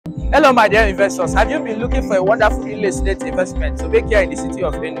Hello my dear investors, have you been looking for a wonderful real estate investment to make here in the city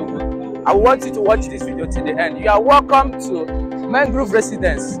of Enugu? I want you to watch this video to the end. You are welcome to Mangrove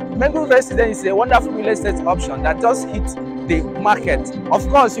Residence. Mangrove Residence is a wonderful real estate option that just hit the market. Of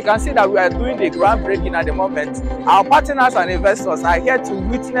course, you can see that we are doing the groundbreaking at the moment. Our partners and investors are here to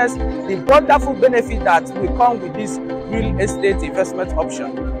witness the wonderful benefit that will come with this real estate investment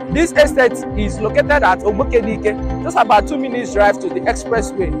option. This estate is located at Ogbeke Nike, just about 2 minutes drive to the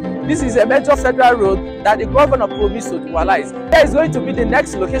expressway. This is a major federal road that the governor promised to dualize. There is going to be the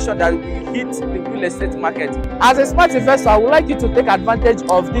next location that will hit the real estate market. As a smart investor, I would like you to take advantage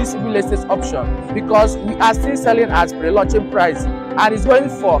of this real estate option because we are still selling at pre-launching price and it's going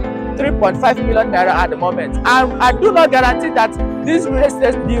for 3.5 million naira at the moment. And I do not guarantee that this real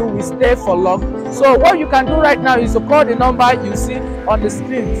estate deal will stay for long. So what you can do right now is to call the number you see on the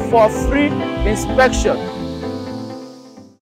screen for free inspection.